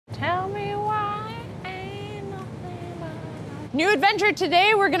New adventure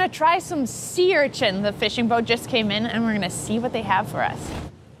today, we're gonna try some sea urchin. The fishing boat just came in and we're gonna see what they have for us.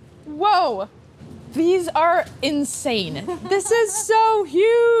 Whoa, these are insane. This is so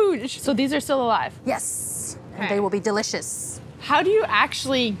huge. So these are still alive? Yes, Okay. and they will be delicious. How do you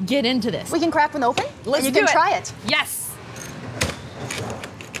actually get into this? We can crack one open. Let's and do you can try it. Yes.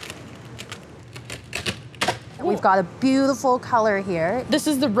 We've got a beautiful color here. This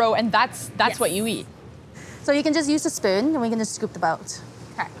is the roe, and that's Yes. what you eat. So you can just use a spoon and we can just scoop them out.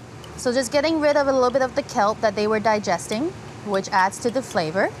 Okay. So just getting rid of a little bit of the kelp that they were digesting, which adds to the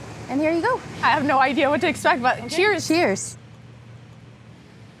flavor. And here you go. I have no idea what to expect, but cheers. Cheers.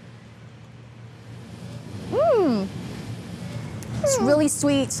 It's really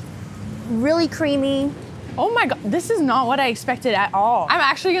sweet, really creamy. Oh my God, this is not what I expected at all. I'm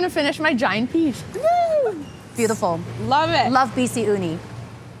actually gonna finish my giant piece. Beautiful. Love it. Love BC uni.